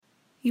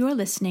You're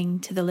listening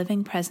to the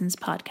Living Presence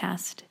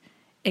podcast,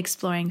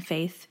 exploring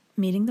faith,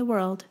 meeting the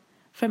world,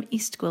 from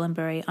East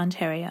Gwillimbury,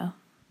 Ontario.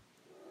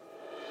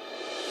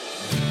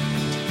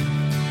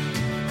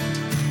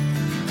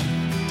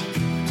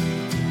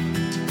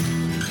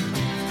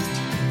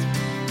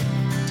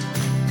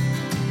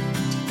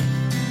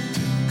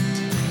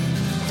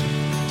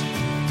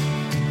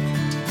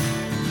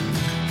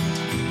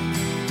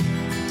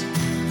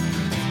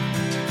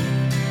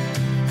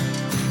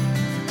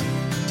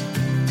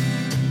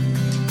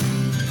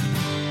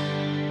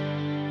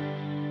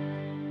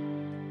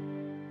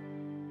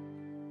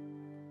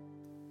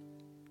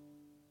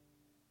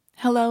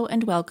 Hello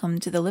and welcome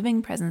to the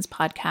Living Presence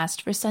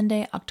podcast for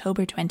Sunday,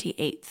 October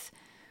 28th.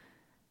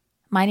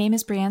 My name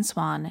is Brianne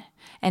Swan,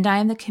 and I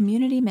am the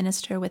community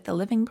minister with the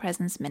Living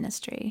Presence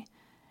Ministry,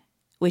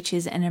 which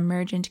is an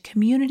emergent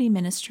community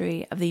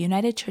ministry of the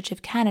United Church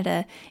of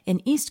Canada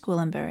in East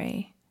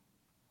Gwillimbury,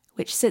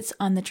 which sits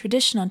on the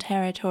traditional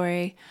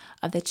territory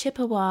of the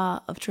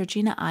Chippewa of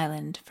Georgina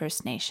Island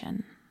First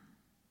Nation.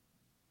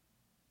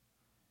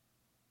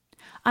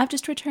 I've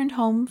just returned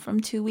home from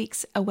 2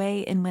 weeks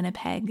away in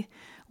Winnipeg,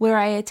 where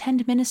I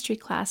attend ministry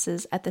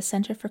classes at the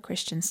Center for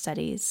Christian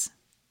Studies.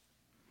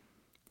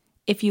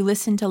 If you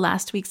listened to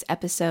last week's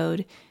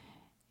episode,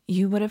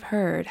 you would have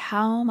heard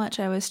how much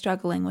I was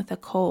struggling with a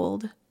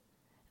cold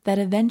that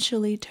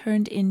eventually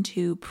turned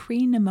into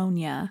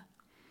pre-pneumonia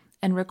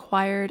and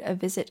required a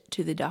visit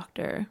to the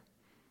doctor.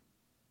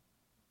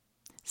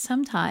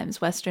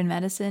 Sometimes Western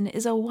medicine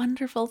is a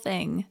wonderful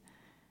thing.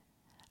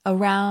 A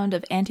round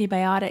of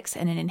antibiotics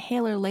and an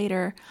inhaler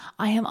later,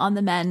 I am on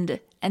the mend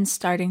and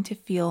starting to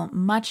feel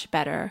much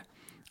better,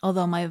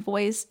 although my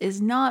voice is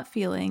not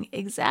feeling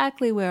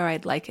exactly where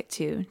I'd like it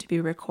to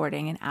be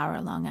recording an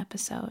hour-long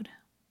episode.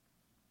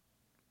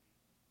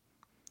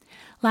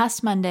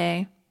 Last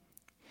Monday,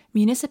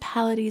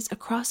 municipalities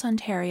across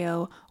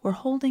Ontario were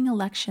holding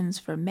elections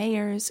for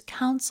mayors,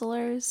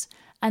 councillors,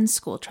 and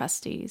school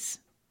trustees.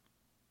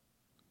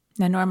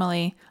 Now,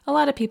 normally, a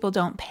lot of people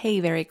don't pay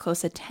very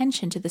close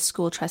attention to the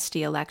school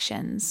trustee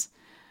elections.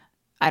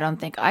 I don't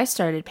think I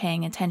started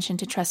paying attention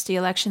to trustee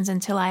elections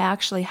until I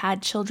actually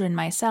had children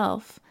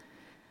myself.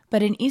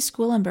 But in East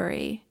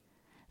Gwillimbury,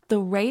 the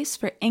race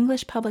for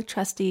English Public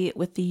Trustee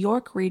with the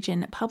York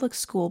Region Public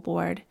School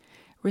Board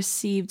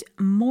received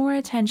more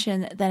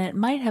attention than it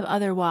might have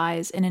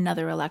otherwise in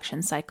another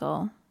election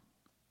cycle.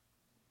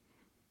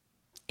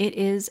 It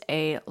is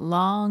a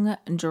long,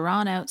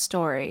 drawn-out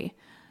story,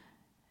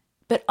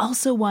 but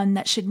also one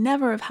that should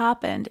never have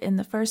happened in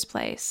the first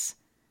place.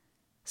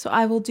 So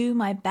I will do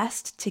my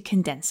best to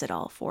condense it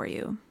all for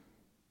you.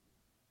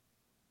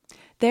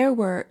 There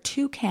were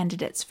 2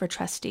 candidates for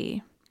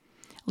trustee,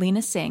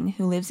 Lena Singh,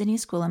 who lives in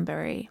East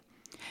Gwillimbury,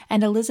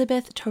 and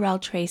Elizabeth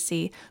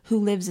Terrell-Tracy, who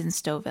lives in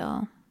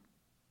Stouffville.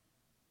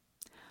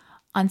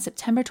 On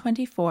September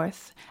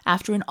 24th,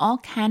 after an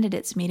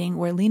all-candidates meeting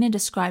where Lena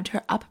described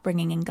her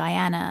upbringing in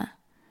Guyana,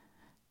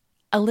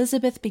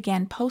 Elizabeth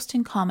began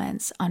posting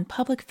comments on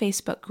public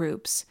Facebook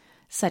groups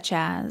such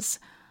as,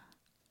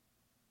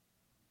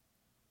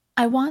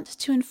 "I want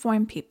to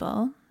inform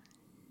people,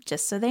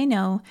 just so they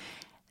know,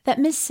 that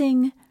Ms.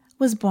 Singh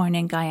was born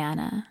in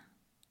Guyana.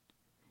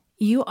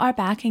 You are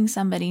backing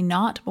somebody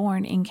not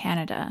born in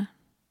Canada.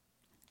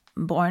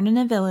 Born in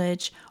a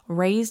village,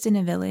 raised in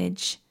a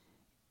village,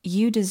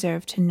 you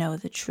deserve to know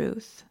the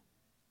truth."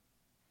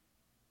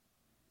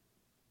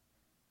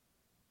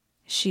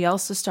 She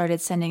also started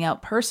sending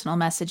out personal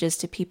messages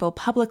to people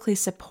publicly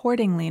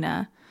supporting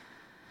Lena.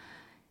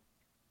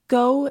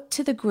 "Go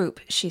to the group,"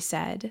 she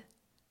said,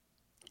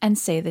 "and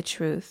say the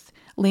truth.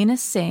 Lena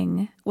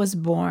Singh was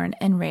born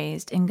and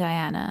raised in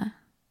Guyana.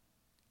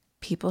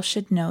 People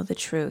should know the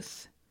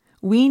truth.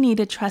 We need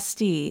a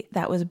trustee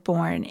that was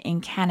born in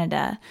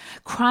Canada.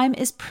 Crime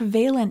is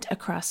prevalent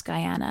across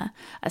Guyana.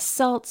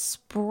 Assaults,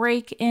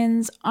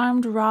 break-ins,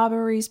 armed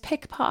robberies,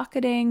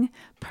 pickpocketing,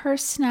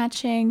 purse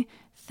snatching,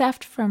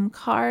 theft from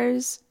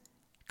cars,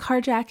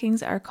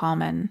 carjackings are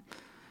common."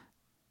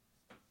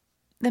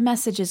 The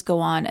messages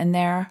go on, and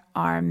there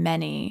are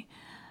many.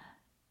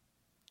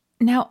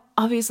 Now,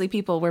 obviously,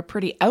 people were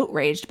pretty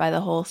outraged by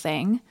the whole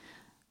thing.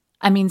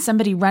 I mean,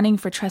 somebody running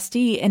for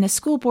trustee in a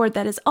school board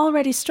that is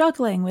already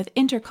struggling with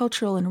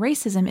intercultural and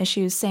racism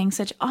issues saying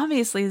such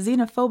obviously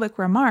xenophobic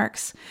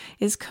remarks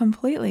is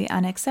completely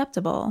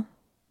unacceptable.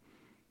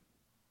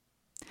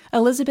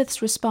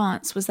 Elizabeth's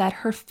response was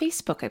that her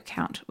Facebook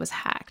account was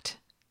hacked.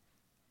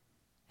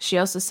 She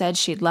also said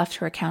she'd left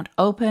her account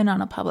open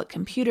on a public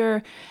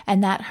computer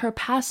and that her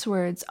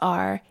passwords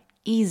are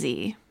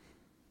easy.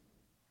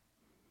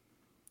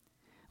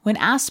 When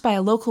asked by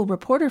a local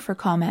reporter for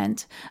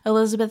comment,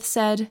 Elizabeth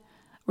said,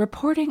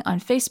 "Reporting on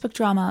Facebook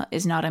drama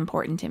is not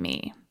important to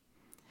me.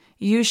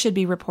 You should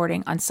be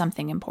reporting on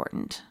something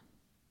important."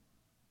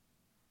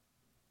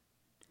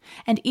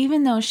 And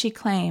even though she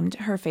claimed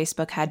her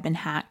Facebook had been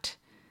hacked,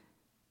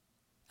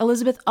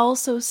 Elizabeth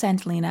also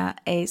sent Lena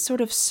a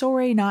sort of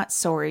sorry not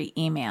sorry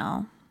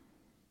email.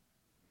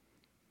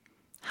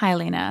 "Hi,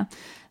 Lena.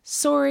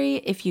 Sorry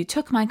if you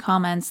took my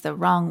comments the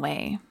wrong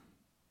way.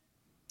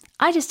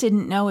 I just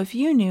didn't know if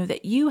you knew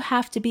that you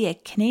have to be a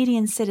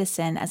Canadian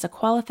citizen as a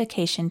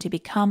qualification to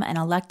become an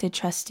elected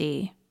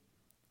trustee.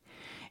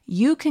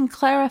 You can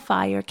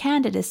clarify your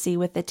candidacy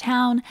with the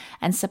town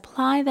and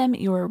supply them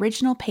your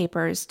original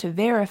papers to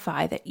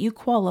verify that you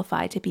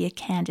qualify to be a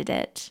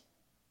candidate.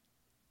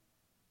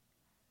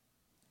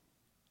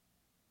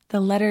 The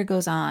letter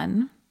goes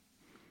on,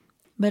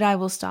 but I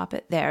will stop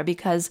it there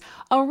because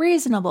a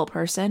reasonable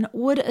person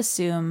would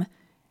assume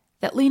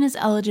that Lena's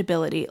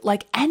eligibility,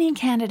 like any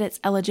candidate's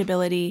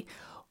eligibility,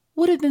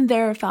 would have been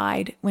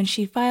verified when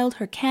she filed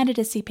her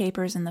candidacy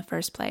papers in the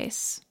first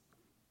place.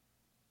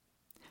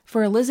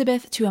 For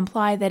Elizabeth to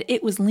imply that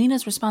it was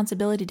Lena's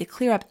responsibility to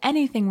clear up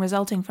anything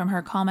resulting from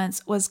her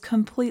comments was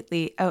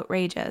completely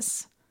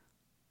outrageous.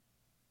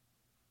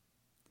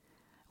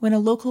 When a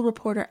local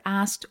reporter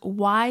asked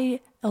why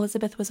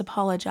Elizabeth was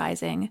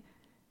apologizing,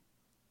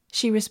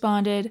 she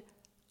responded,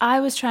 "I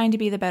was trying to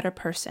be the better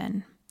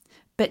person,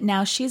 but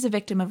now she's a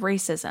victim of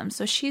racism,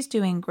 so she's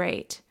doing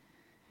great."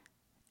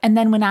 And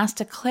then when asked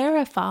to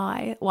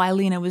clarify why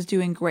Lena was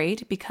doing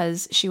great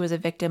because she was a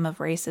victim of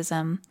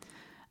racism,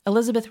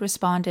 Elizabeth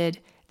responded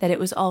that it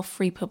was all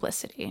free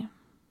publicity.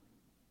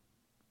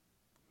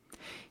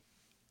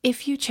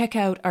 If you check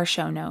out our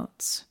show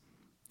notes,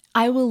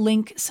 I will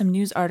link some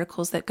news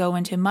articles that go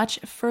into much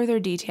further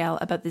detail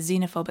about the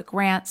xenophobic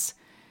rants,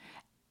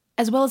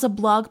 as well as a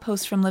blog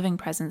post from Living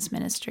Presence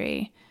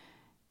Ministry.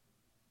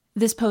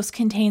 This post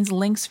contains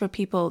links for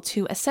people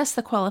to assess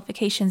the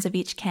qualifications of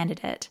each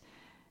candidate.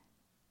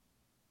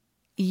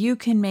 You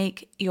can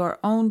make your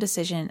own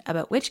decision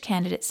about which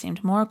candidate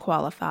seemed more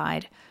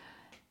qualified,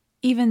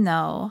 even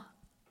though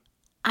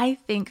I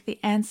think the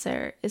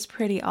answer is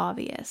pretty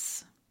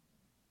obvious.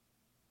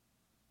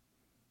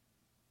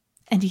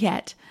 And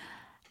yet,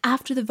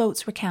 after the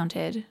votes were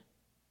counted,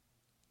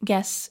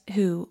 guess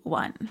who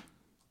won?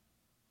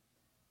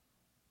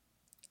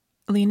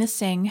 Lena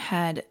Singh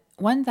had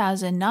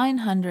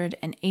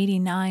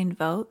 1,989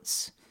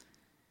 votes,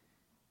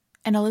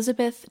 and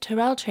Elizabeth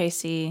Terrell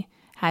Tracy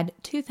had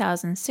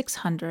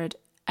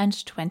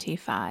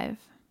 2,625.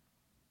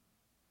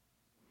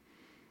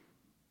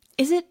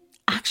 Is it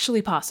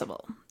actually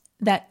possible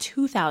that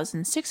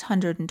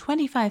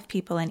 2,625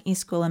 people in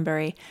East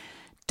Gwillimbury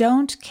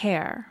don't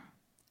care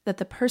that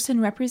the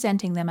person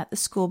representing them at the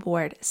school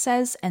board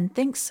says and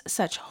thinks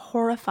such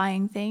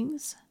horrifying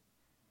things?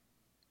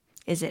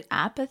 Is it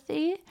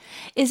apathy?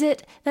 Is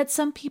it that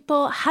some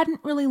people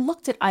hadn't really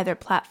looked at either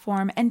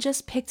platform and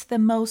just picked the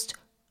most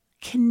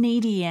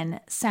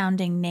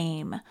Canadian-sounding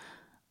name,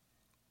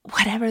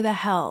 whatever the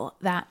hell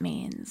that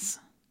means?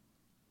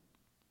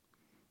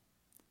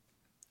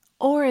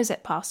 Or is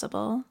it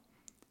possible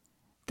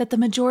that the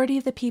majority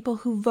of the people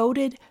who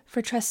voted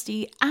for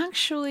trustee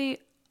actually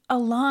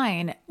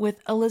align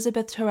with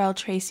Elizabeth Terrell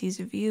Tracy's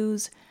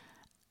views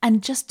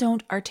and just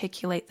don't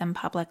articulate them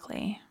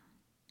publicly?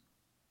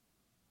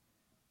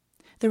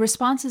 The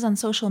responses on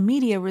social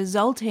media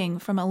resulting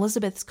from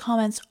Elizabeth's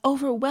comments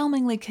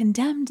overwhelmingly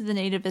condemned the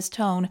nativist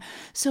tone.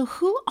 So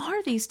who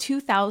are these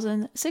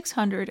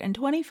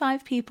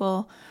 2,625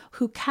 people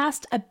who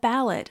cast a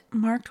ballot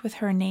marked with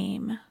her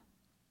name?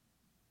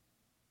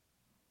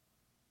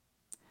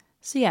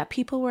 So yeah,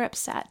 people were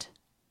upset,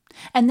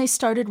 and they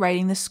started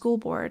writing the school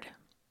board.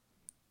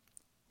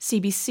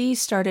 CBC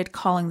started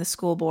calling the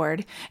school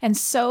board, and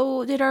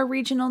so did our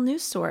regional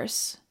news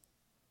source.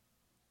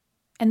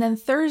 And then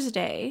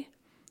Thursday,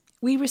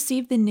 we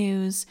received the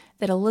news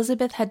that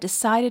Elizabeth had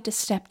decided to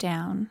step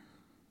down.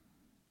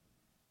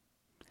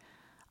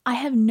 I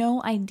have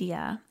no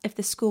idea if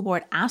the school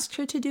board asked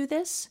her to do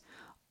this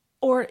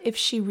or if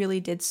she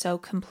really did so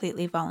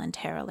completely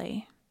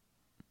voluntarily.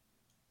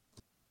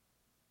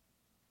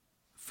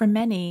 For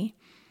many,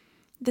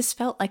 this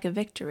felt like a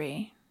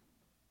victory.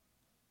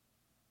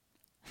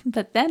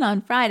 But then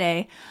on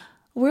Friday,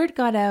 word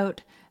got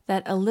out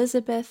that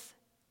Elizabeth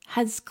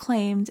has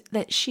claimed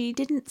that she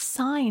didn't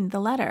sign the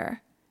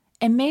letter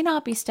and may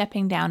not be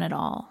stepping down at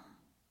all.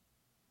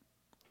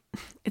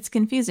 It's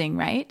confusing,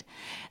 right?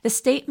 The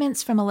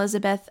statements from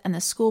Elizabeth and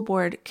the school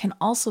board can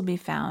also be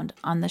found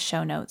on the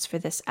show notes for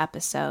this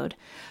episode.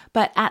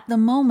 But at the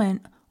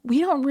moment, we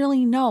don't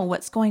really know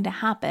what's going to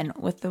happen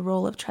with the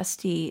role of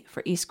trustee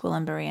for East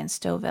Gwillimbury and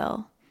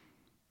Stouffville.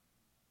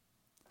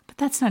 But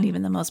that's not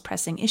even the most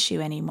pressing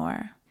issue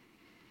anymore.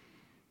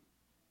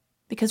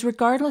 Because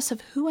regardless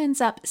of who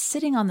ends up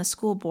sitting on the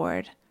school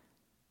board,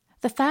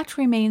 the fact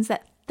remains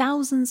that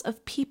thousands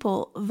of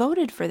people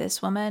voted for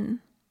this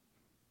woman.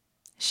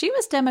 She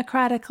was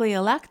democratically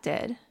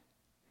elected.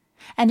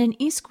 And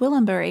in East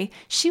Gwillimbury,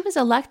 she was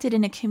elected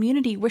in a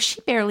community where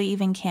she barely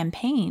even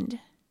campaigned.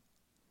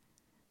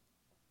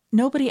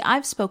 Nobody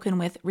I've spoken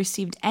with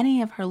received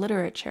any of her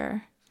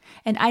literature,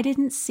 and I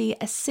didn't see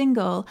a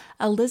single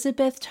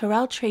Elizabeth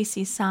Terrell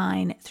Tracy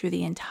sign through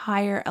the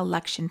entire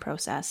election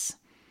process.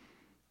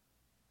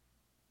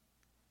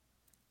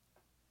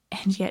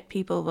 And yet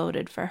people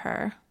voted for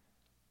her.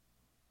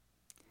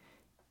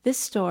 This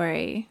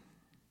story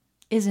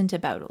isn't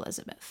about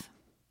Elizabeth.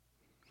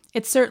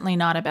 It's certainly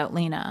not about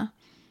Lena.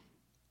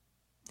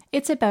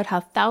 It's about how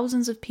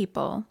thousands of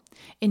people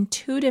in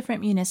 2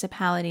 different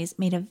municipalities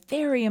made a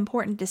very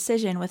important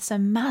decision with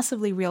some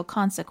massively real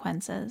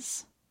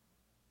consequences.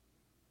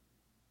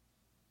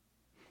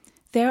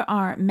 There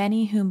are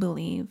many who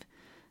believe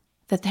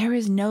that there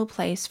is no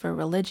place for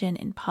religion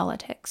in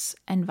politics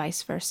and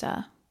vice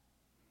versa.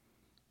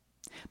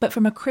 But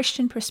from a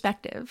Christian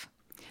perspective,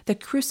 the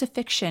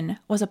crucifixion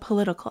was a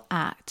political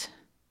act.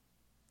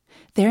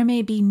 There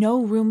may be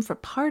no room for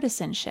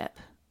partisanship,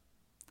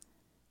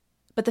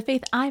 but the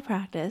faith I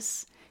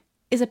practice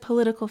is a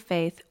political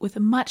faith with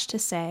much to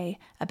say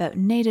about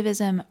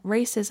nativism,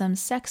 racism,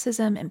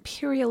 sexism,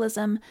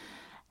 imperialism,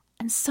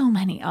 and so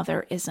many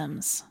other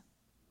isms.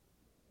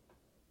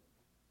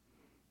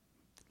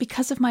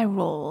 Because of my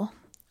role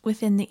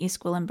within the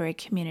East Gwillimbury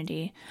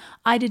community,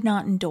 I did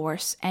not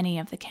endorse any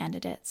of the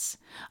candidates.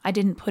 I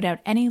didn't put out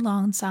any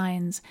lawn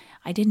signs.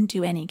 I didn't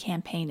do any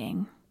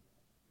campaigning.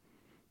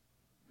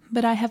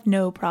 But I have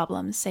no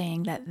problem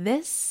saying that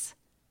this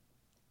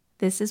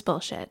is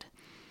bullshit.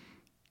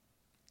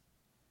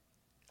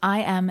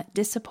 I am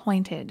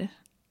disappointed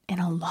in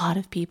a lot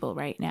of people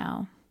right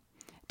now.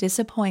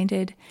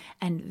 Disappointed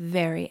and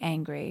very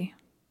angry.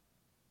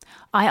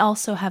 I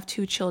also have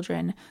 2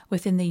 children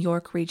within the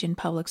York Region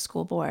Public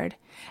School Board,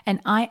 and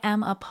I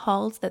am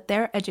appalled that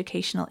their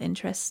educational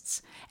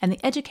interests and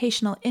the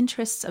educational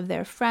interests of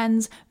their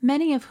friends,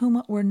 many of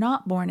whom were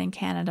not born in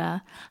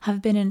Canada,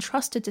 have been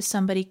entrusted to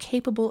somebody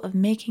capable of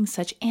making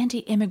such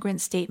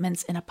anti-immigrant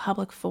statements in a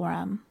public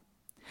forum.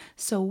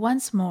 So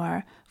once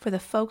more, for the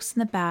folks in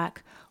the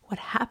back, what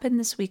happened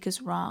this week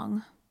is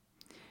wrong,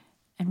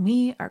 and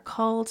we are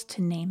called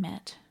to name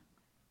it.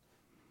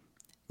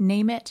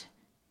 Name it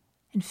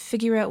and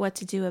figure out what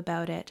to do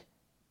about it,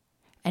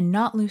 and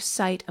not lose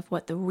sight of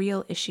what the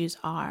real issues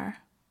are.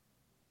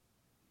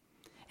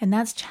 And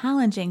that's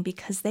challenging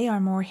because they are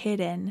more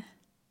hidden,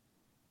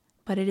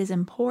 but it is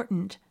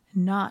important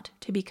not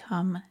to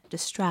become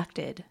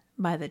distracted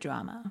by the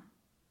drama.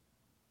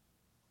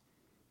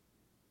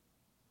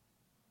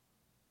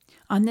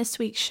 On this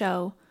week's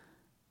show,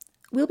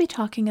 we'll be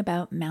talking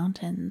about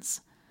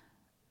mountains,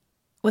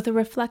 with a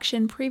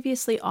reflection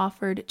previously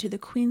offered to the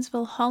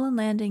Queensville Holland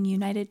Landing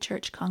United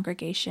Church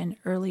congregation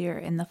earlier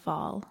in the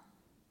fall.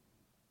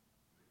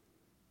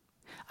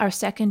 Our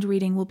second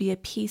reading will be a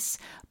piece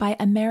by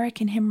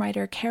American hymn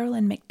writer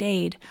Carolyn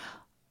McDade,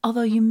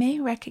 although you may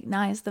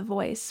recognize the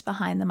voice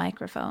behind the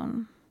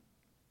microphone.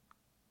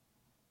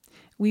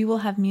 We will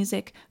have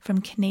music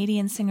from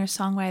Canadian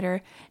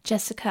singer-songwriter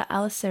Jessica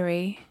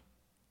Aliseri,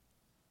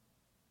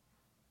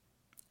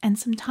 and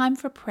some time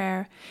for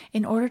prayer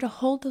in order to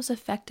hold those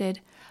affected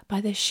by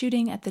the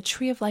shooting at the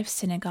Tree of Life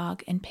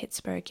Synagogue in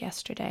Pittsburgh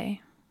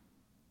yesterday.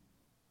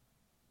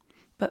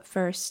 But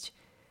first,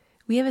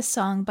 we have a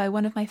song by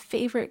one of my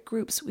favorite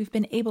groups we've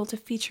been able to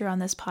feature on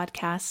this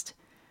podcast,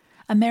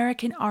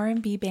 American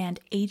R&B band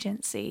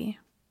Agency.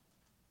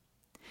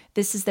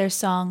 This is their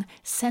song,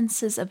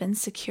 Senses of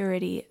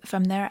Insecurity,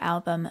 from their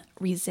album,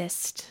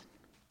 Resist.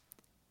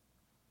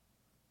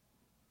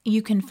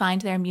 You can find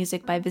their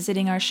music by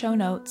visiting our show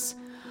notes,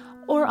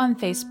 or on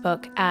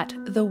Facebook at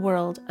The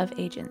World of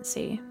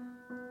Agency.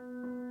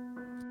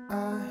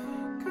 I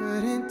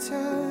couldn't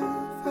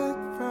tell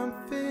fact from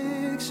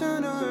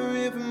fiction or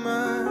if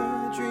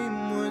my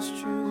dream was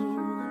true.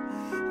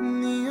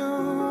 And the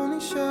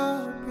only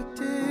sure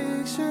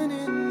prediction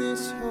in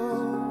this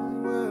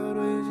whole world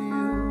was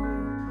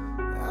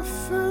you. I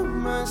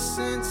found my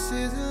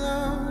senses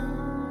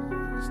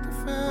lost. I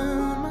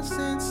found my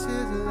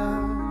senses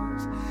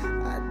lost.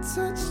 I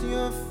touched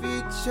your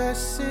feet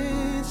just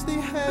since they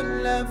had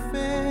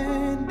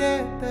laughing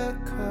at the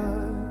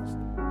cost.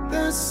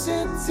 The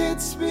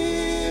sentence be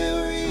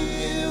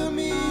real,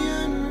 me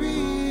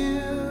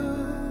unreal.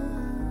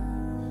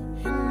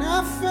 And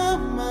I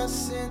found my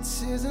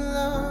senses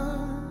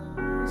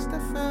lost. I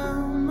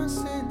found my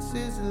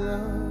senses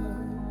lost.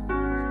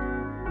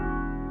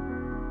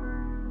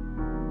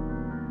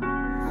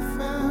 I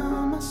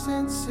found my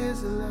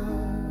senses lost.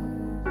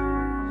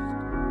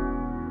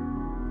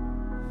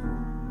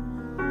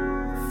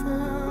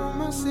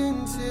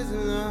 Senses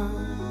lost.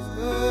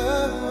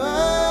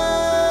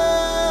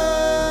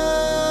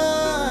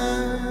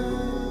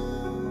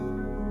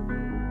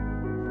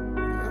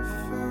 I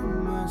found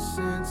my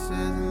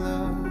senses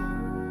lost.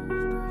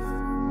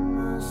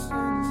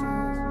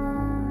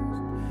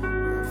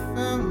 I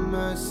found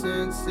my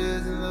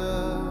senses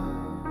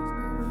lost.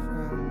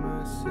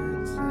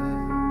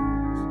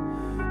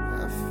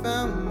 I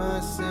found my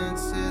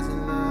senses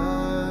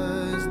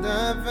lost. I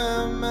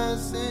found my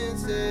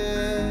senses.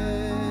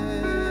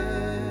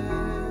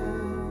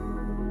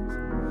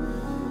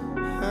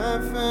 I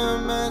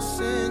found my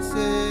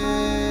senses.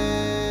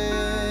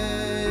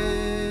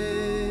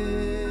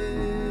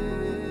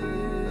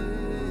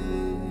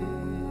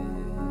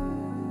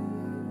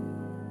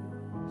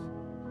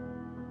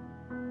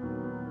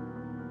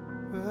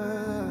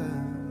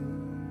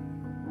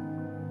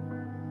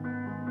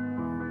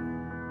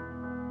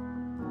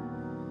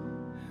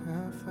 I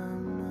found my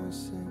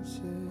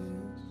senses.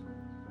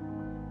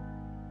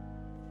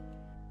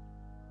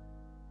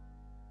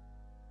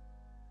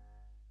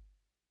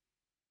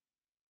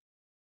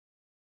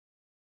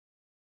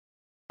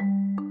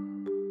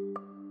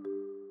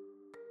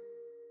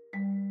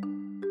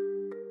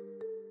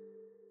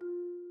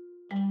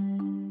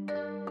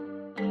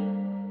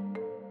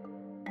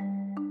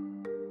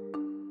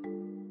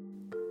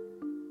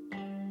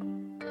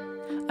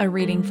 A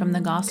reading from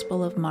the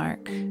Gospel of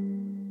Mark,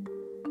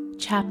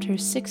 chapter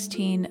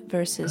 16,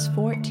 verses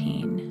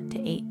 14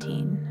 to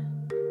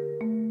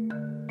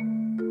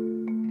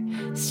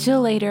 18.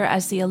 Still later,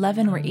 as the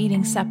 11 were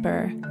eating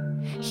supper,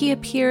 he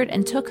appeared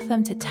and took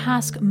them to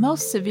task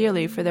most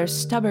severely for their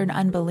stubborn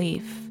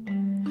unbelief,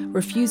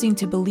 refusing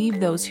to believe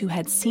those who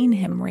had seen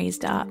him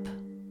raised up.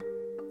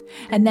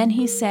 And then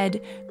he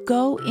said,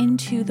 "Go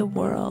into the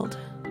world.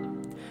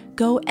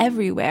 Go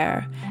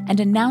everywhere and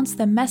announce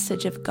the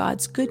message of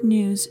God's good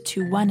news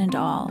to one and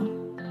all.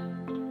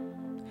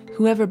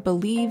 Whoever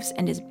believes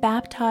and is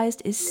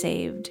baptized is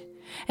saved,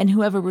 and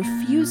whoever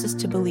refuses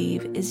to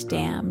believe is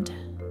damned."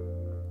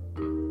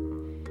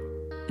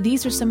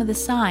 These are some of the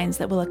signs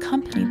that will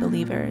accompany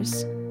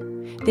believers.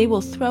 They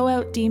will throw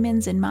out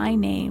demons in my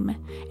name,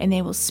 and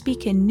they will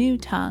speak in new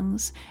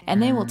tongues,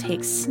 and they will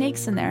take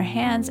snakes in their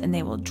hands, and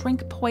they will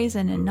drink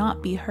poison and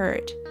not be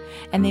hurt,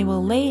 and they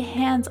will lay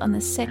hands on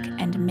the sick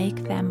and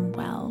make them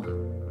well.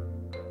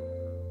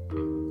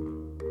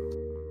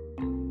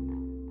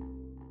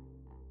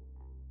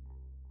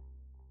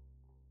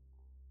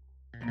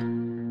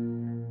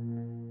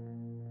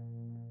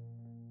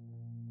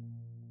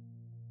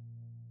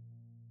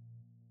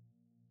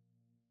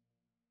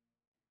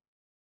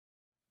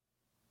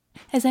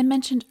 As I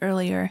mentioned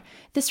earlier,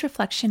 this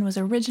reflection was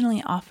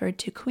originally offered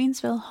to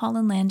Queensville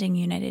Holland Landing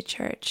United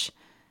Church.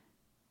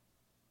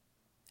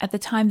 At the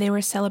time, they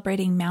were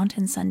celebrating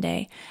Mountain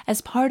Sunday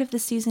as part of the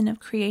season of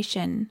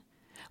creation,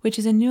 which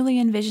is a newly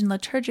envisioned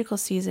liturgical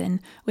season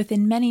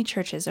within many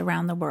churches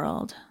around the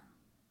world.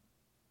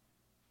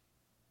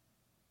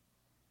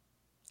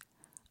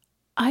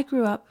 I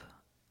grew up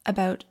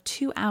about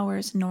 2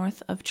 hours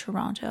north of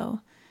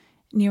Toronto,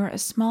 near a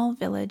small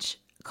village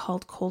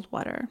called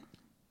Coldwater.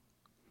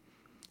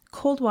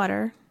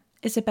 Coldwater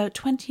is about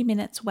 20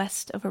 minutes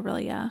west of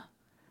Orillia,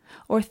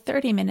 or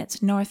 30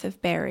 minutes north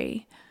of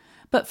Barrie,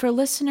 but for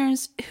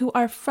listeners who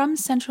are from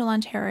Central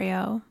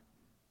Ontario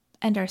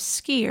and are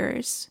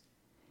skiers,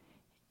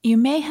 you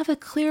may have a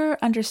clearer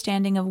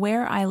understanding of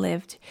where I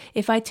lived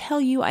if I tell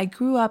you I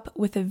grew up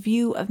with a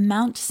view of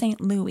Mount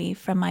St. Louis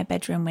from my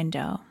bedroom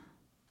window.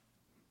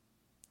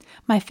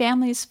 My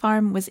family's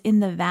farm was in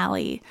the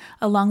valley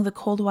along the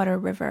Coldwater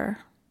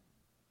River.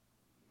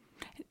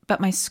 But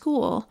my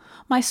school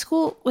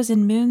was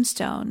in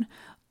Moonstone,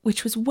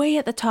 which was way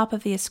at the top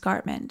of the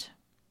escarpment.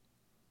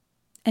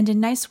 And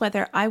in nice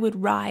weather, I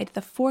would ride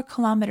the 4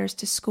 kilometers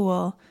to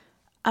school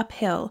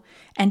uphill,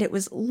 and it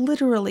was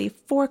literally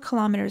 4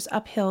 kilometers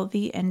uphill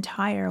the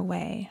entire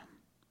way.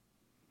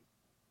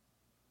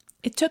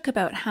 It took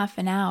about half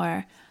an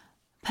hour,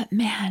 but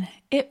man,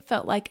 it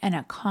felt like an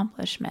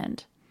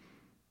accomplishment.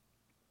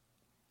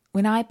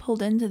 When I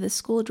pulled into the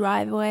school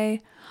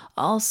driveway,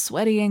 all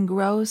sweaty and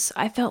gross,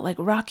 I felt like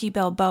Rocky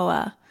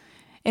Balboa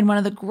in one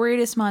of the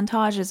greatest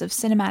montages of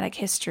cinematic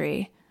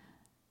history,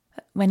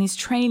 when he's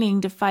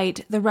training to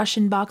fight the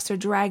Russian boxer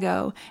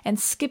Drago and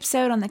skips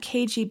out on the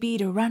KGB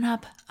to run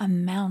up a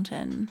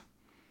mountain.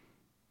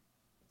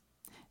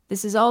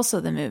 This is also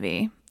the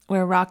movie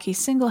where Rocky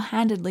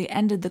single-handedly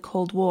ended the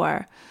Cold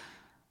War,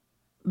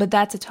 but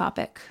that's a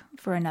topic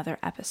for another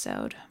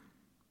episode.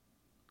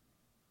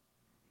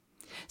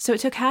 So it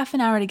took half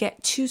an hour to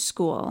get to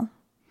school,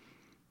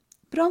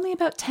 but only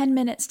about 10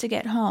 minutes to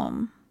get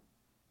home.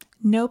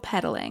 No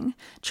pedaling,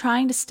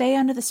 trying to stay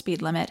under the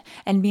speed limit,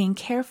 and being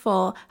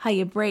careful how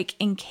you brake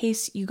in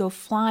case you go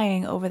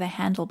flying over the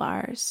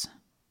handlebars.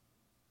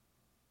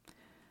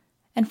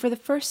 And for the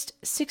first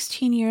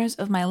 16 years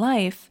of my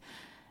life,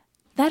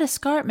 that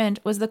escarpment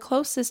was the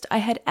closest I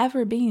had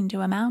ever been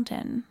to a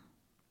mountain.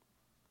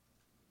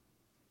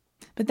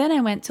 But then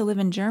I went to live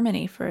in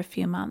Germany for a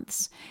few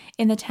months,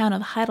 in the town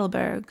of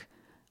Heidelberg,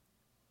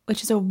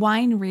 which is a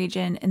wine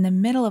region in the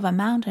middle of a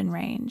mountain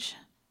range.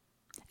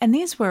 And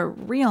these were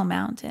real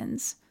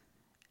mountains,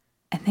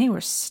 and they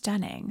were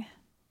stunning.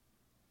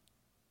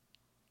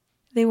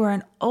 They were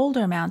an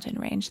older mountain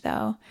range,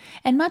 though,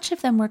 and much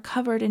of them were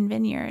covered in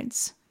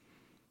vineyards.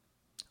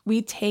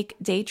 We'd take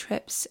day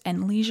trips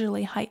and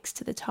leisurely hikes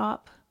to the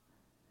top.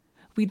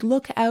 We'd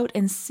look out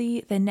and see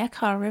the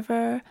Neckar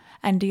River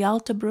and the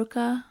Alte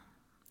Brücke,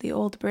 the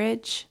old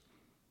bridge.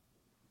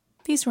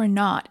 These were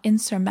not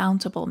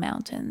insurmountable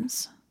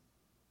mountains.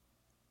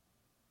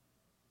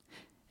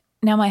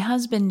 Now, my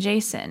husband,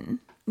 Jason,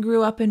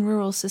 grew up in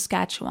rural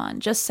Saskatchewan,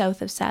 just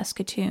south of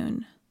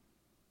Saskatoon.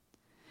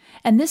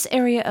 And this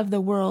area of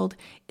the world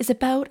is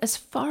about as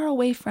far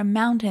away from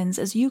mountains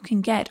as you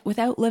can get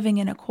without living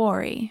in a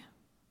quarry.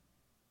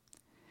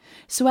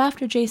 So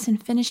after Jason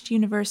finished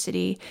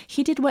university,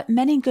 he did what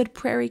many good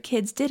prairie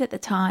kids did at the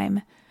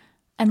time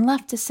and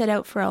left to set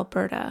out for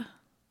Alberta.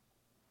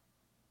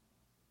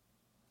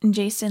 And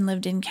Jason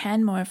lived in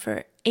Canmore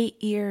for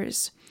 8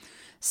 years,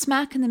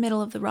 smack in the middle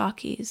of the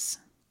Rockies.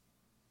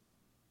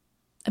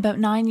 About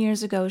 9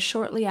 years ago,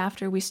 shortly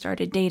after we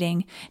started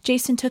dating,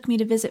 Jason took me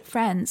to visit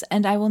friends,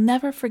 and I will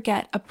never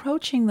forget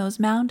approaching those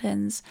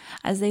mountains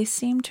as they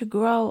seemed to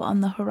grow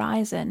on the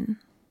horizon.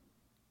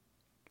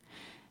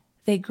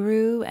 They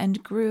grew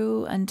and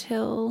grew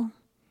until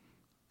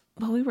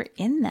well, we were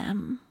in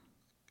them.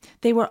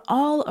 They were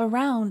all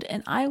around,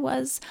 and I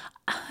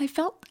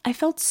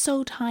felt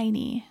so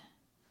tiny.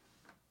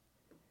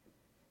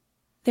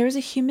 There is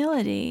a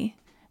humility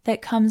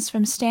that comes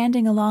from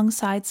standing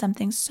alongside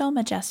something so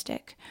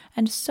majestic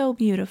and so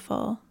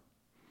beautiful.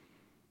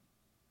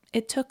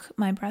 It took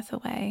my breath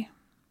away.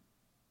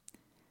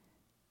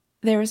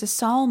 There is a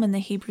psalm in the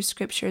Hebrew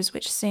Scriptures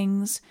which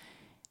sings,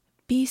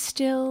 "Be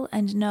still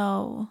and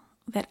know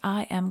that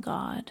I am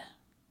God."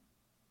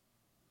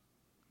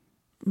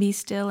 Be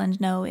still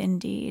and know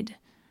indeed.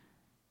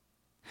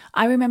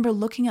 I remember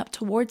looking up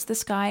towards the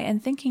sky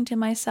and thinking to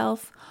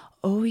myself,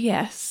 oh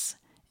yes,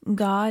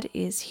 God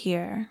is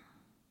here.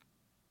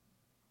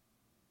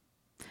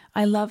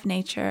 I love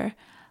nature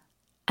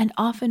and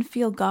often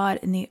feel God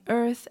in the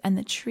earth and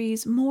the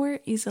trees more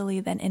easily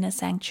than in a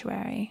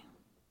sanctuary.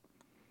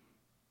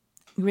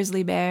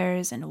 Grizzly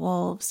bears and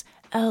wolves,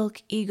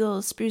 elk,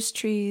 eagles, spruce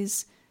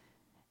trees.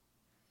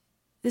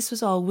 This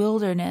was all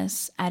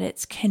wilderness at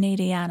its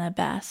Canadiana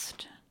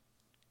best.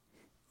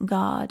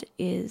 God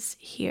is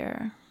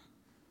here.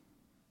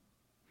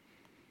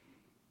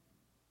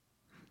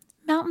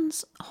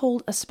 Mountains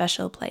hold a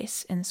special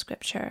place in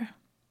Scripture.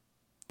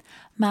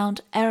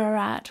 Mount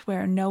Ararat,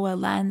 where Noah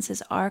lands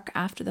his ark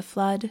after the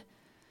flood.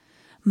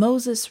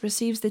 Moses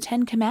receives the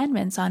 10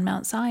 Commandments on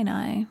Mount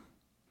Sinai.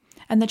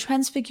 And the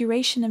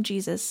transfiguration of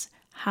Jesus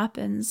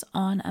happens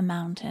on a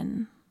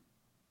mountain.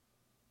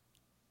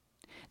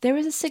 There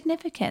is a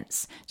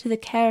significance to the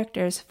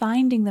characters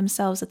finding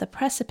themselves at the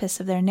precipice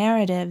of their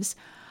narratives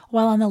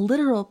while on the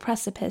literal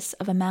precipice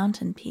of a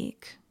mountain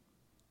peak.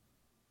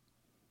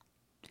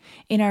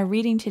 In our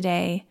reading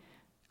today,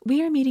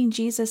 we are meeting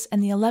Jesus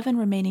and the 11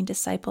 remaining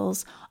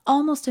disciples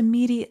almost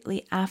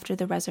immediately after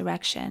the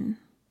resurrection.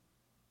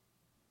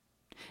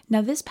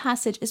 Now, this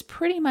passage is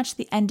pretty much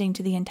the ending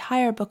to the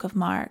entire book of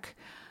Mark,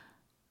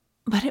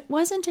 but it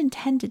wasn't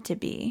intended to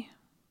be.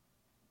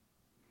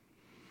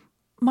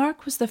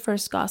 Mark was the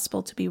first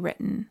gospel to be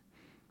written,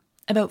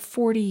 about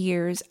 40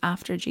 years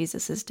after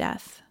Jesus'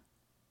 death.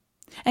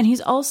 And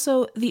he's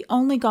also the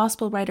only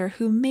gospel writer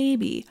who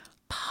maybe,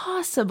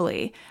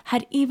 possibly,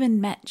 had even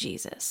met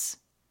Jesus.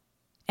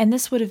 And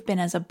this would have been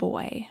as a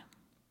boy.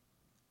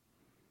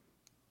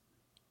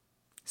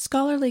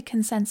 Scholarly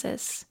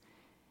consensus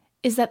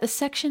is that the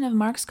section of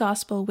Mark's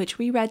gospel which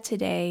we read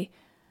today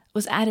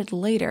was added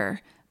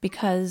later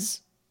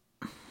because,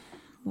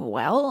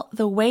 well,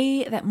 the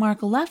way that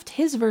Mark left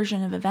his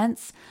version of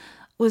events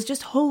was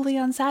just wholly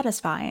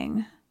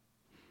unsatisfying.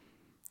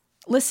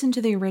 Listen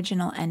to the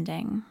original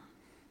ending.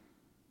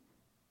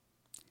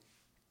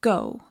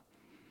 Go,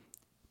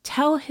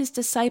 tell his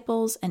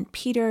disciples and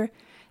Peter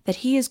that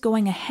he is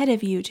going ahead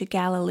of you to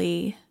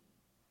Galilee.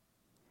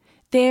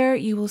 There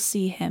you will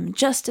see him,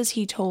 just as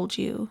he told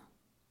you.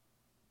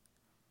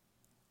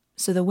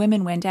 So the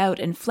women went out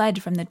and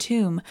fled from the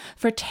tomb,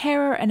 for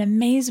terror and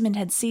amazement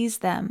had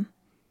seized them.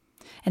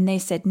 And they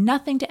said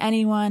nothing to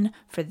anyone,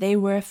 for they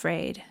were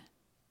afraid.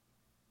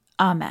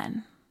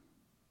 Amen.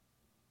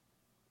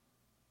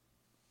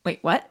 Wait,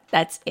 what?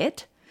 That's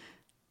it?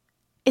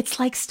 It's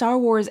like Star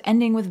Wars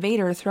ending with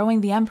Vader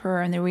throwing the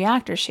Emperor in the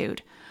reactor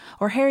chute,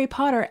 or Harry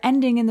Potter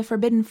ending in the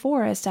Forbidden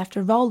Forest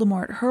after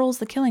Voldemort hurls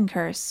the killing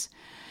curse.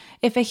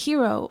 If a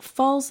hero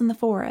falls in the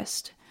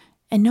forest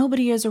and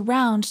nobody is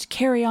around to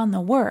carry on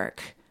the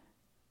work,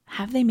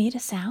 have they made a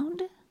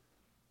sound?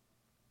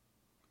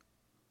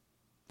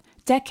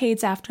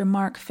 Decades after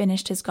Mark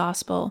finished his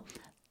gospel,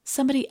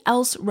 somebody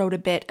else wrote a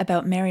bit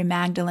about Mary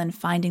Magdalene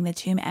finding the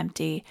tomb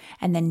empty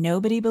and then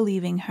nobody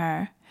believing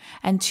her.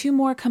 And 2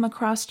 more come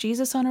across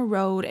Jesus on a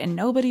road and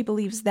nobody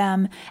believes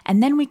them.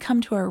 And then we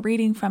come to our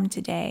reading from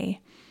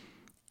today.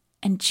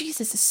 And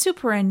Jesus is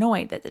super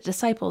annoyed that the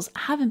disciples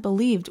haven't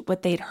believed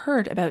what they'd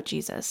heard about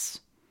Jesus.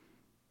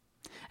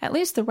 At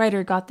least the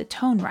writer got the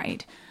tone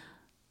right.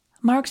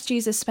 Mark's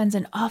Jesus spends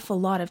an awful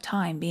lot of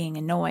time being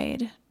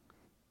annoyed.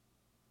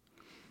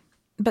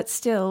 But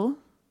still,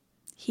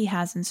 he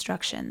has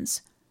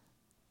instructions.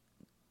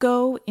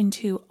 Go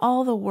into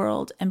all the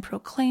world and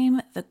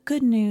proclaim the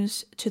good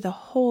news to the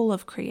whole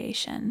of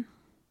creation.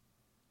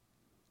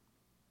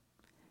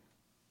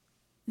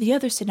 The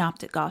other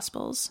synoptic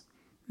gospels,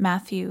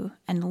 Matthew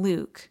and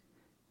Luke,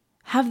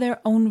 have their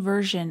own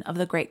version of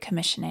the Great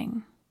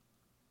Commissioning.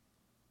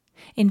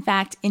 In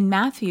fact, in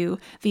Matthew,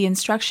 the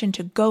instruction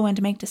to go and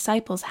make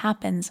disciples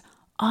happens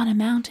on a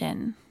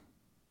mountain.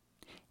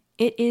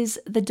 It is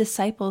the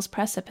disciples'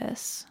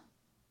 precipice.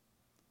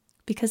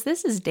 Because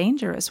this is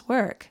dangerous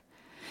work.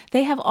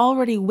 They have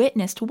already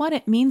witnessed what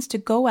it means to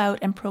go out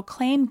and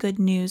proclaim good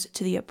news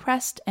to the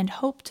oppressed and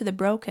hope to the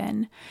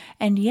broken.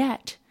 And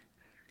yet,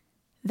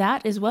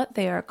 that is what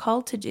they are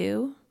called to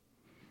do,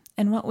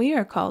 and what we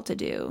are called to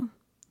do,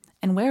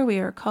 and where we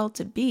are called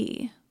to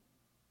be.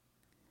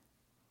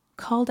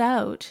 Called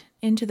out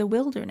into the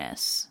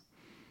wilderness.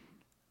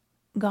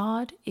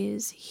 God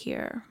is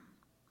here.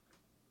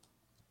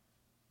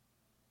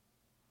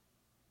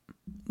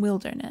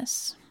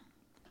 Wilderness.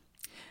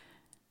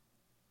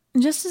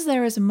 Just as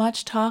there is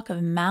much talk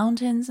of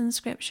mountains in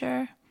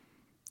Scripture,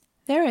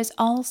 There is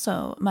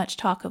also much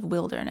talk of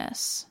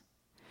wilderness.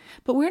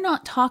 But we're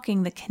not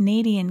talking the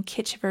Canadian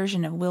kitsch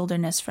version of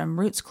wilderness from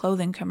Roots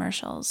clothing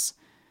commercials.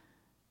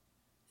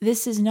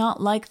 This is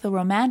not like the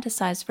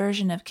romanticized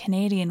version of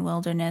Canadian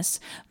wilderness,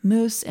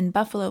 moose and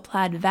buffalo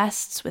plaid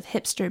vests with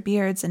hipster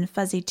beards and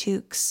fuzzy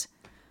toques.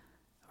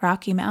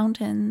 Rocky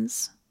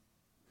Mountains.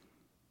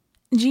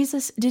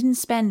 Jesus didn't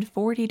spend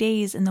 40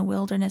 days in the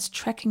wilderness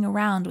trekking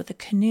around with a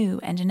canoe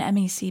and an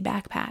MEC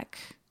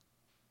backpack.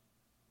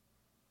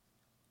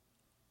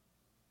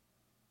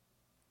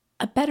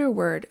 A better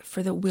word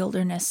for the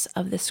wilderness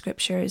of the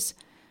scriptures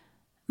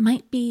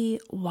might be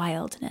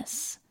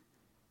wildness,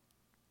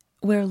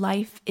 where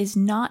life is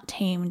not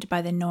tamed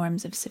by the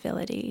norms of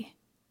civility,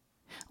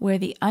 where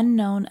the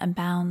unknown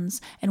abounds,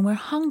 and where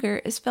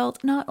hunger is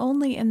felt not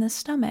only in the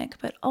stomach,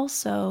 but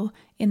also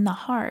in the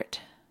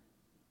heart,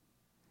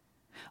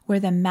 where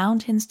the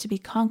mountains to be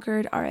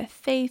conquered are of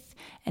faith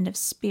and of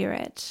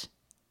spirit.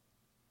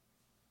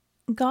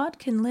 God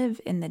can live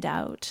in the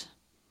doubt.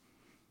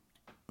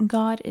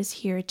 God is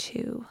here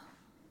too.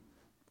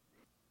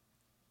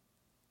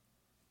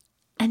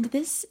 And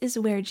this is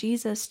where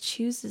Jesus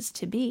chooses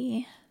to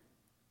be.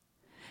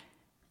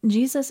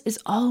 Jesus is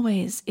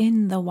always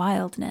in the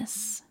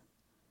wildness.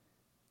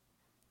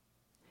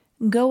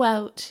 Go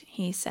out,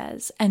 he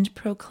says, and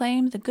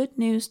proclaim the good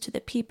news to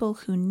the people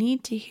who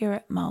need to hear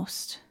it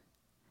most,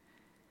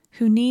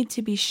 who need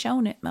to be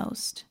shown it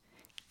most.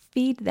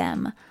 Feed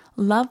them,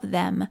 love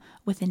them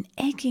with an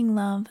aching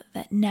love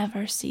that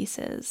never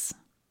ceases.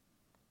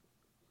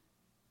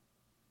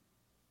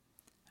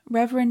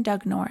 Reverend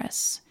Doug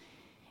Norris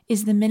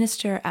is the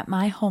minister at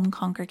my home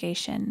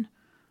congregation,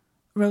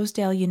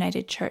 Rosedale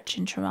United Church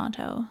in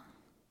Toronto.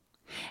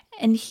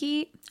 And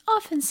he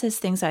often says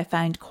things I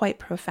find quite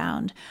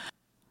profound.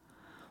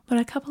 But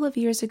a couple of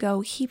years ago,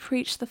 he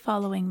preached the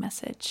following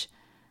message,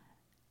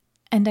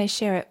 and I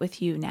share it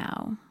with you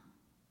now.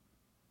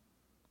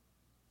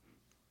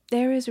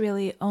 There is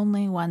really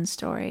only one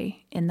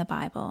story in the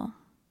Bible.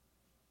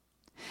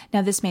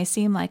 Now, this may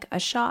seem like a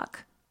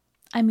shock.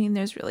 I mean,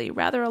 there's really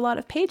rather a lot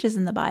of pages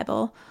in the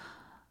Bible,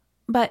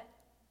 but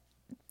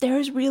there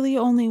is really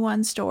only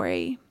one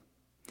story,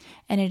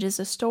 and it is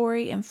a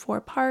story in 4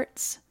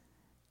 parts,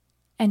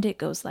 and it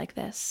goes like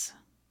this.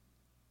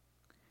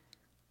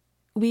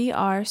 We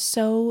are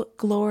so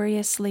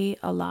gloriously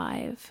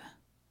alive,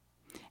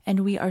 and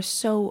we are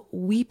so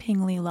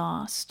weepingly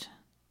lost,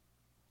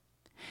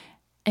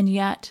 and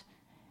yet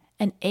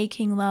an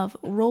aching love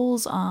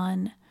rolls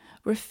on,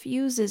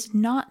 refuses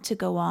not to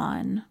go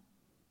on.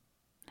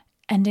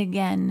 And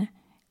again,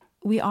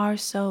 we are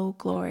so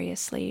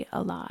gloriously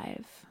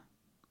alive.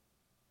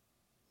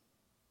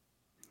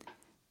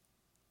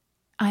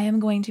 I am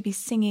going to be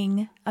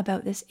singing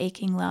about this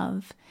aching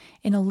love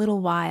in a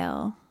little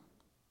while.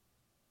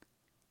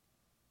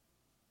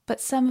 But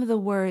some of the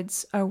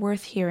words are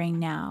worth hearing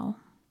now.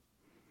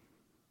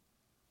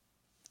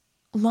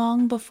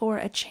 Long before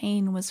a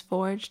chain was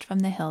forged from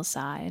the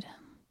hillside,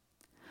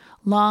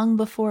 long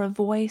before a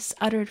voice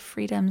uttered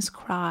freedom's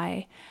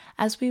cry,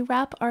 as we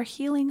wrap our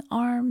healing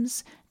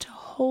arms to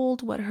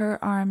hold what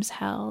her arms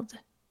held,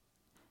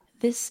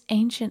 this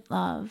ancient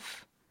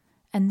love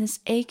and this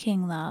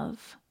aching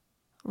love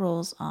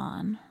rolls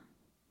on.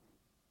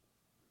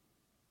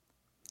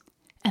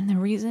 And the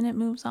reason it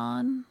moves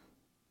on,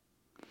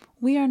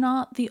 we are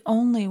not the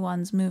only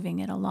ones moving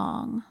it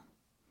along.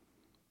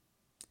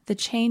 The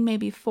chain may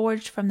be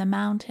forged from the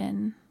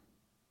mountain,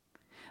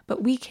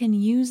 but we can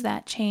use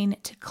that chain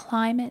to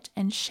climb it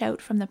and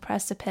shout from the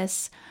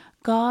precipice,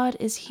 God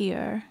is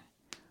here.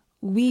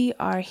 We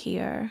are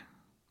here.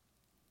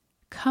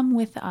 Come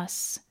with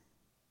us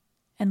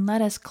and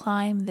let us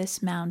climb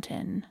this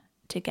mountain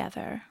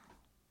together.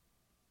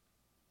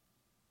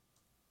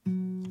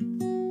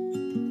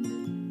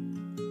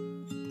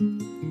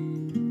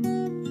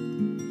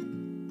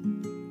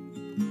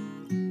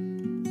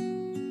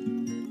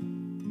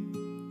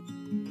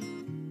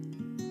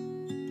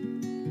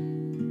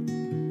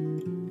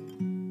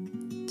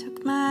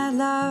 Took my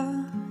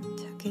love,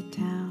 took it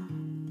down.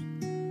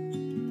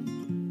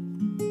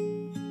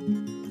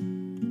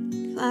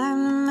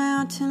 Climbed the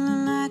mountain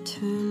and I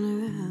turned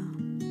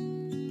around,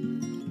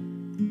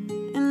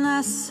 and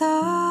I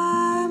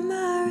saw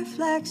my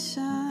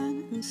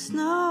reflection in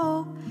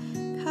snow-covered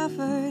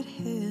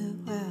hill.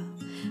 Well,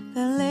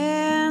 the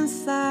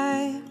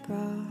landslide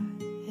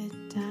brought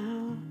it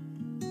down.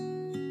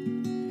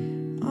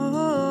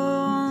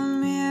 Oh,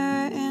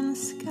 mirror in the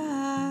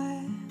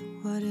sky,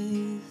 what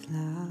is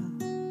love?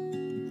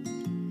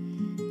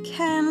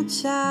 Can a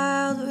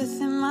child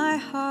within my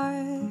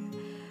heart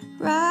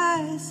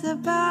rise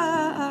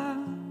above?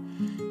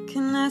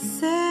 Can I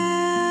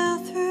sail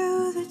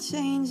through the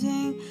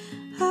changing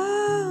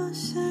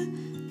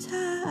ocean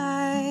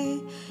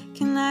tide?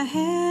 Can I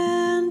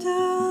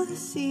handle the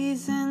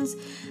seasons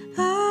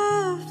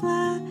of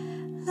my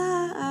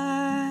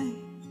life?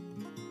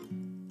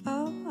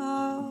 Oh,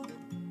 oh,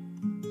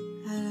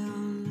 I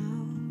don't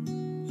know.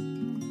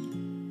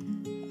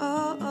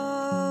 Oh,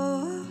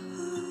 oh,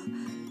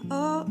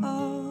 oh, oh,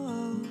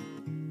 oh.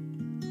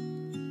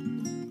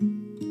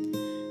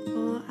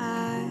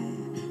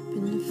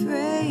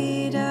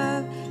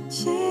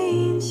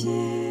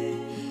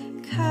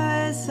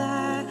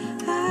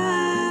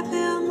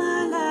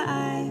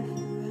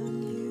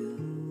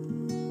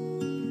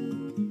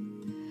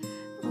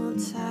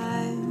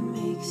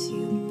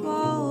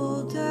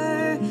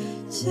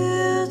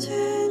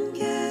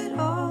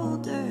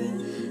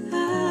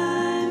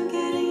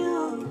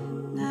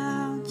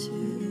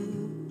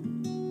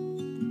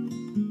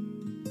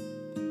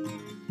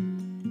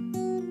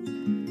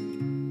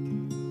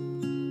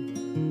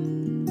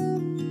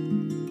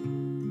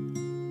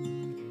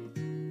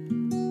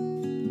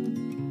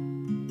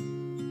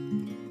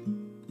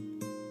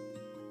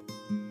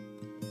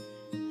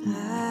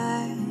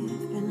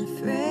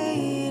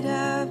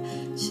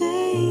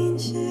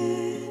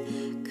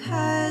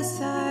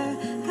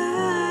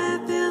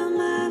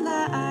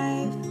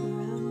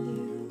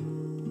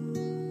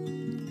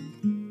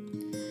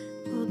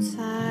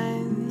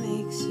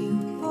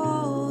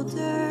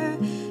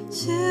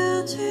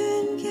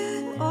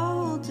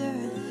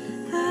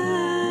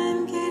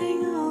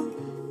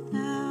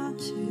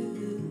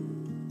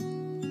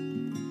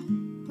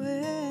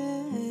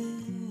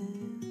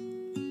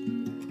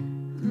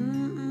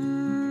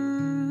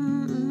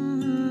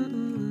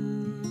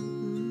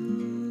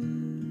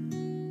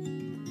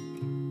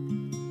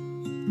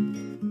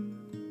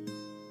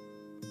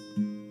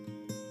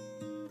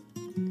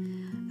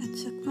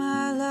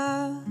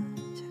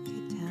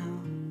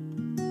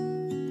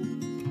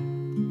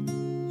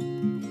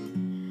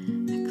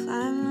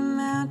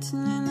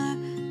 mountain and I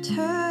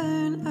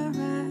turn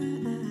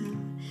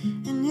around.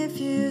 And if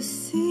you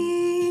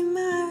see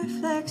my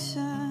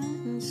reflection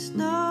in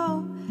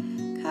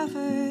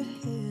snow-covered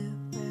hill,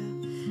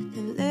 well,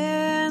 the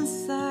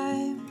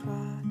landslide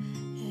brought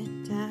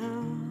it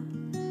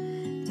down,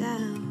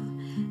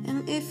 down.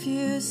 And if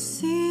you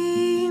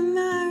see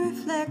my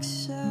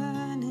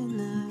reflection in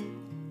the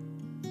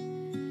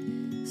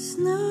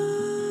snow,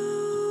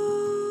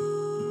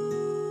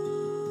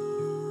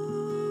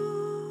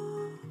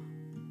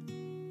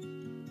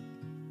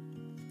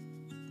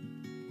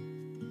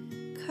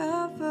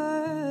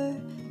 cover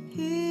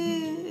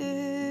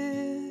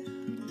here,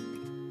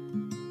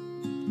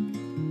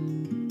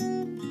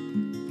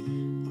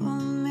 or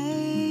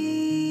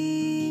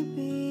maybe,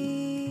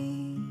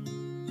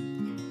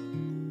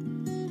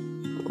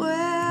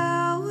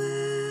 well,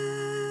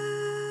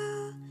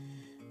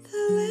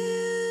 the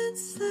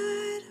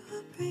landslide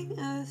will bring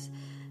us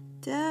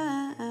down.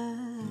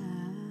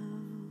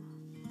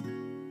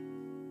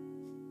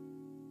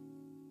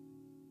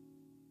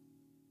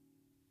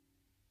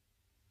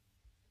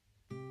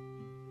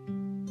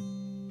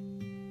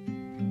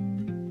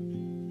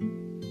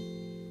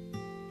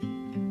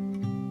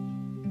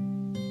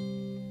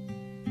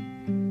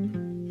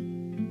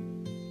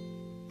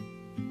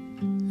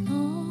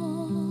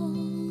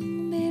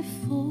 Long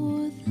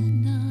before the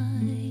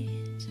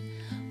night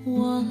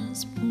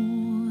was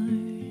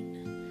born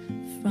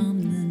from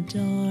the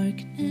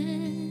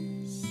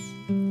darkness,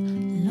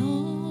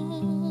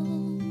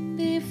 long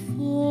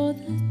before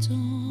the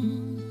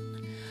dawn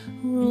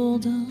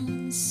rolled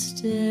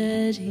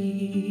unsteady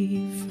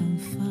from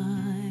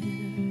fire,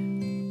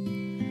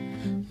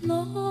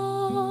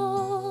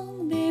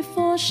 long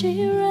before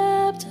she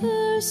wrapped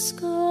her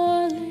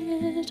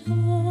scarlet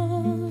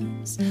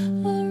arms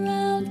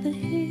around the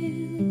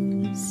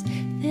hills,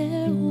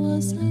 there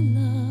was a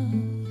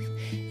love,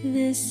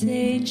 this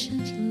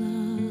ancient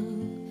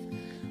love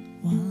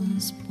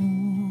was born.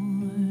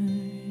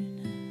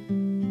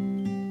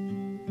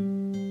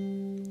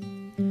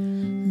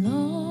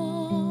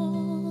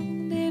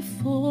 Long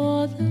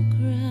before the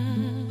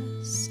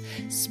grass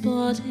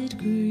spotted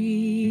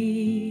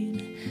green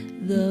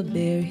the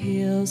bare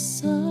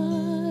hillside,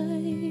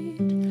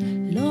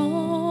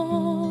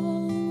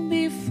 long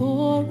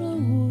before a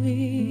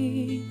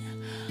wing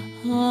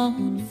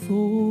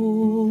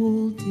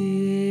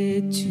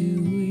unfolded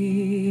to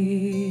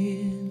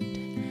wind,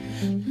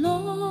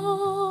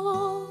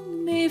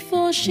 long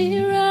before she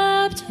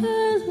wrapped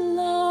her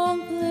long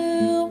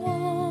blue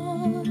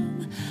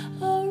arm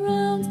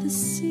around the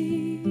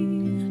sea,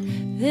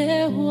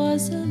 there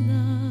was a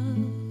love,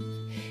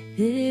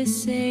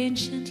 this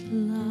ancient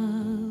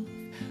love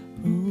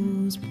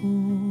was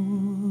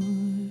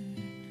born.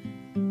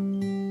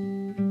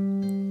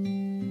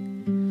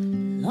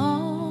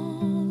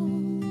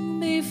 Long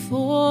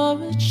before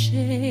a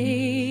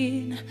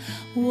chain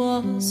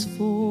was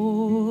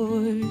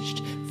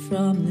forged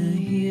from the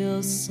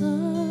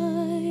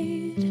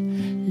hillside,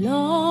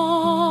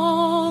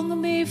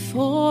 long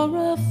before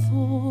a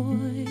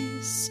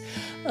voice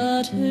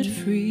uttered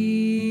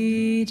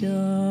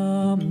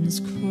freedom's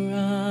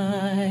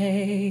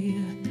cry,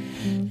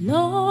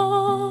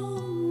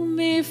 long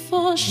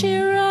before she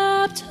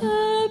wrapped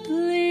her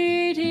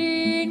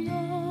bleeding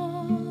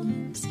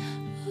arms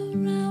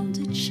around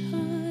a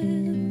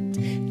child,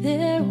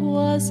 there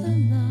was a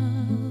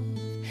love,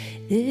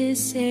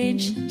 this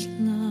ancient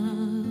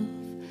love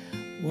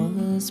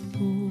was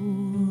born.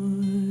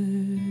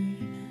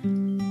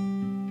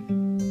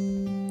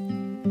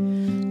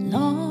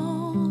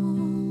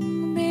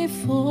 Long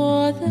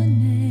before the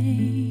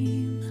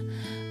name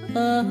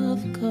of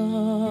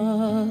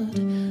God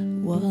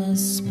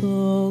was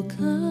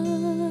spoken,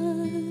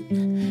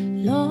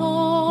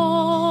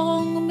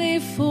 long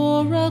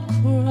before a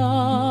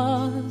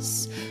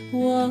cross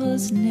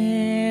was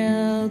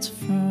nailed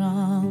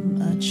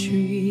from a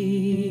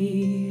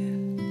tree,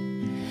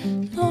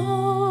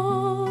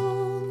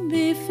 long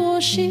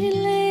before she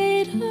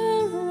laid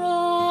her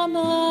arm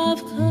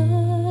of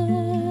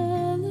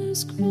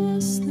colors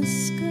across the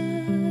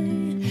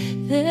sky,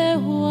 there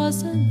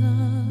was a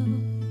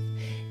love,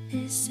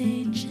 this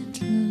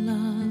ancient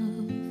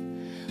love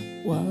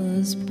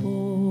was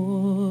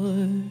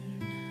born.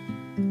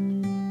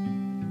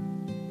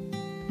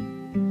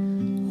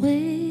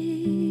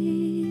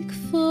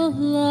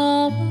 Wakeful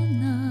are our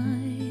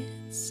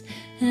nights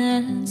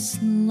and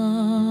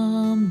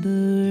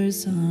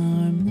slumbers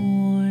our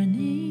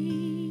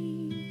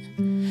morning,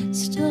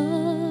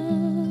 stubborn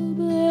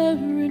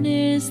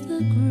is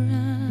the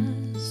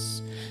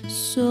grass,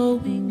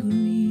 sowing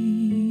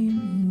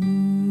green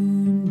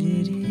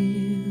wounded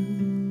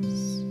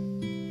hills,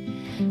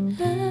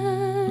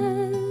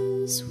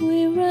 as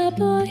we wrap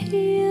our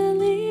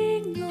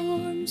healing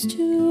arms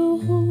to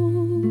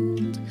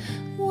hold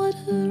what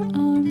her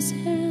arms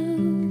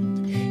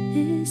held,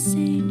 this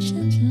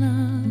ancient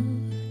love,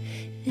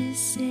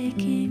 this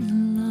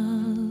aching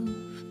love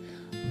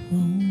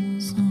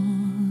rolls on.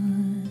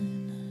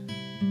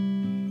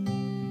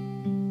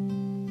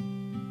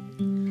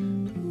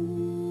 Ooh.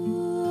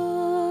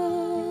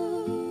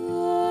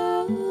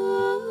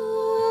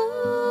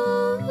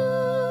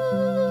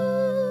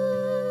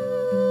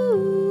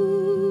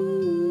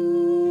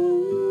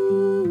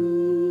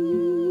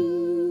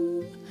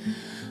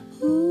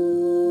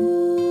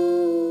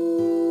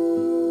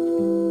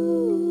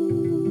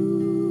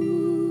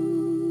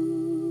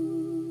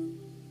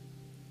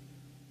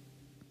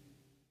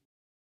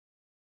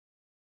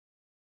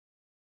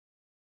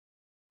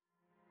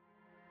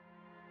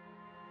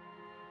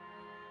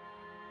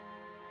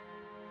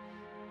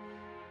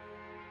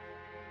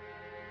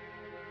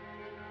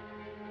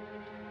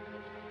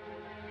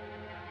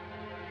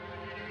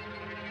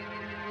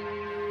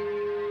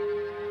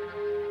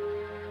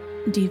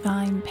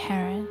 Divine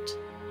Parent,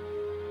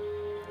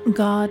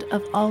 God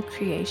of all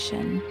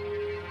creation,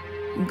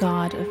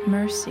 God of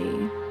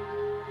mercy,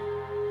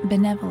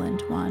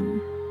 Benevolent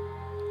One,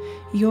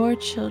 your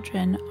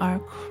children are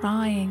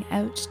crying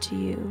out to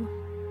you.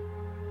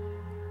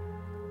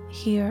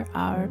 Hear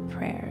our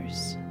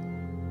prayers.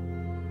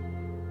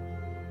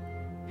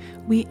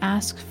 We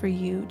ask for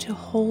you to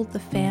hold the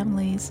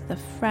families, the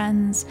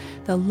friends,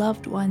 the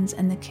loved ones,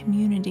 and the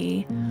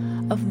community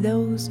of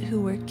those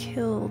who were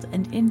killed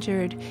and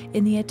injured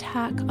in the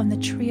attack on the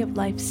Tree of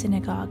Life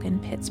Synagogue in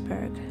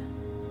Pittsburgh.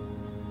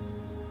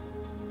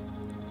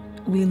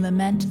 We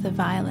lament the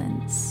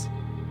violence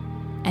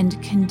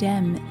and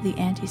condemn the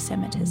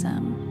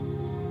anti-Semitism.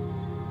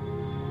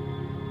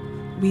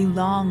 We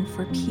long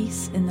for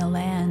peace in the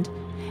land,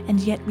 and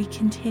yet we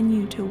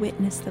continue to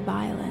witness the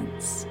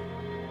violence.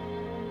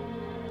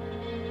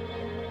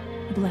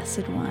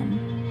 Blessed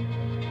One,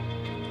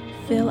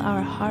 fill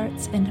our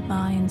hearts and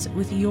minds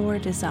with your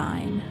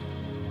design.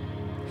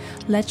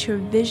 Let your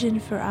vision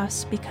for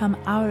us become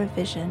our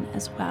vision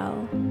as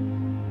well.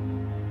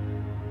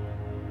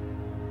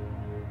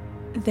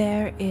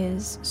 There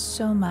is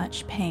so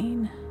much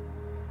pain.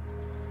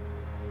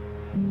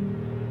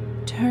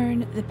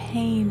 Turn the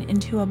pain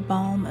into a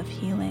balm of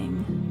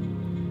healing.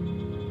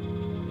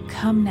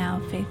 Come now,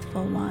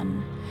 Faithful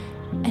One,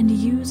 and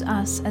use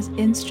us as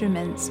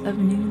instruments of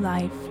new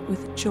life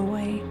with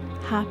joy,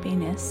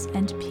 happiness,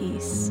 and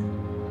peace.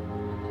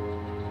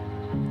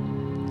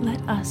 Let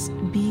us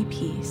be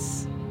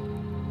peace.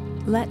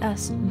 Let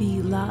us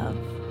be love.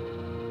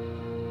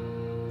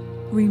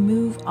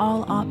 Remove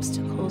all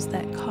obstacles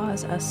that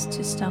cause us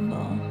to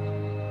stumble.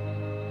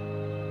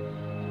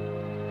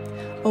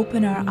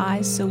 Open our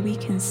eyes so we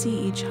can see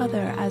each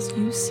other as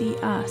you see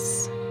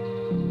us.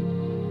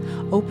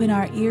 Open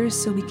our ears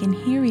so we can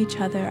hear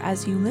each other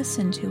as you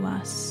listen to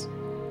us.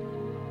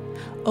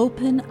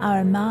 Open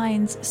our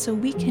minds so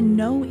we can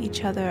know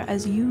each other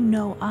as you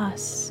know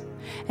us.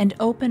 And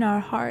open our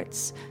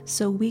hearts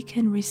so we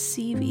can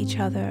receive each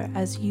other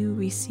as you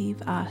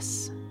receive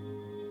us.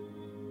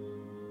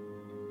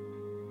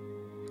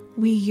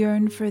 We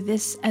yearn for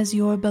this as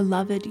your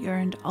beloved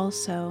yearned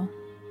also.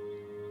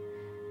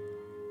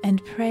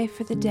 And pray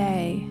for the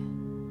day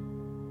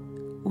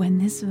when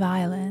this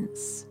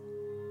violence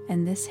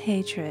and this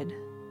hatred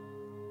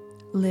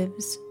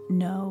lives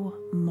no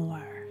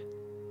more.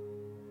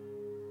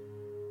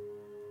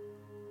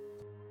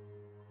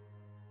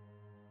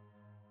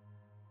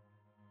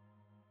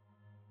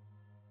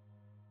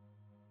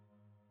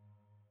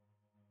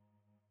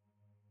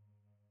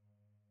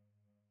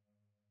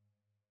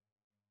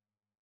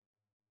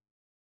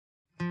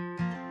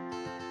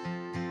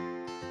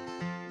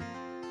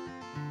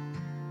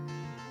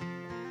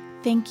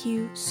 Thank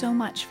you so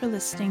much for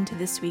listening to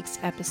this week's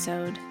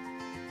episode.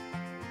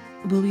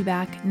 We'll be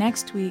back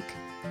next week,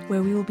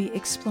 where we will be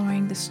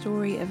exploring the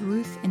story of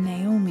Ruth and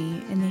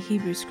Naomi in the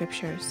Hebrew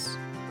Scriptures.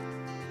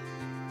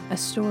 A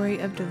story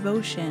of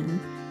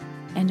devotion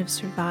and of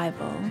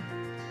survival.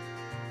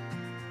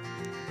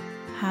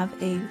 Have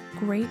a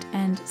great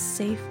and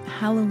safe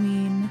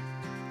Halloween.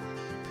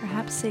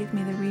 Perhaps save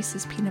me the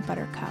Reese's peanut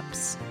butter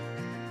cups.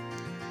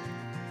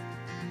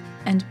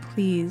 And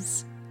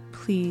please,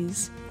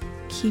 please,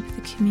 keep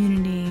the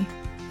community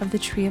of the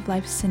Tree of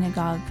Life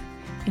Synagogue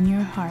in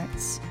your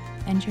hearts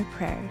and your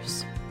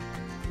prayers.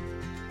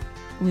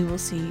 We will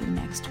see you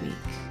next week.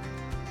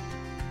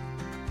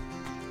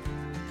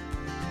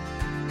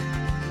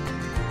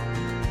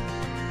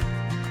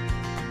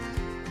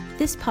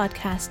 This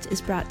podcast is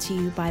brought to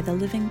you by the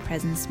Living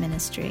Presence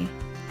Ministry,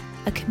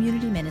 a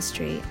community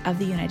ministry of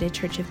the United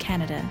Church of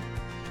Canada.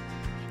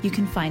 You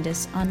can find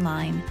us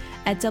online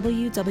at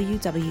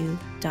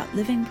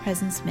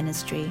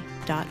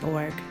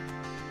www.livingpresenceministry.org.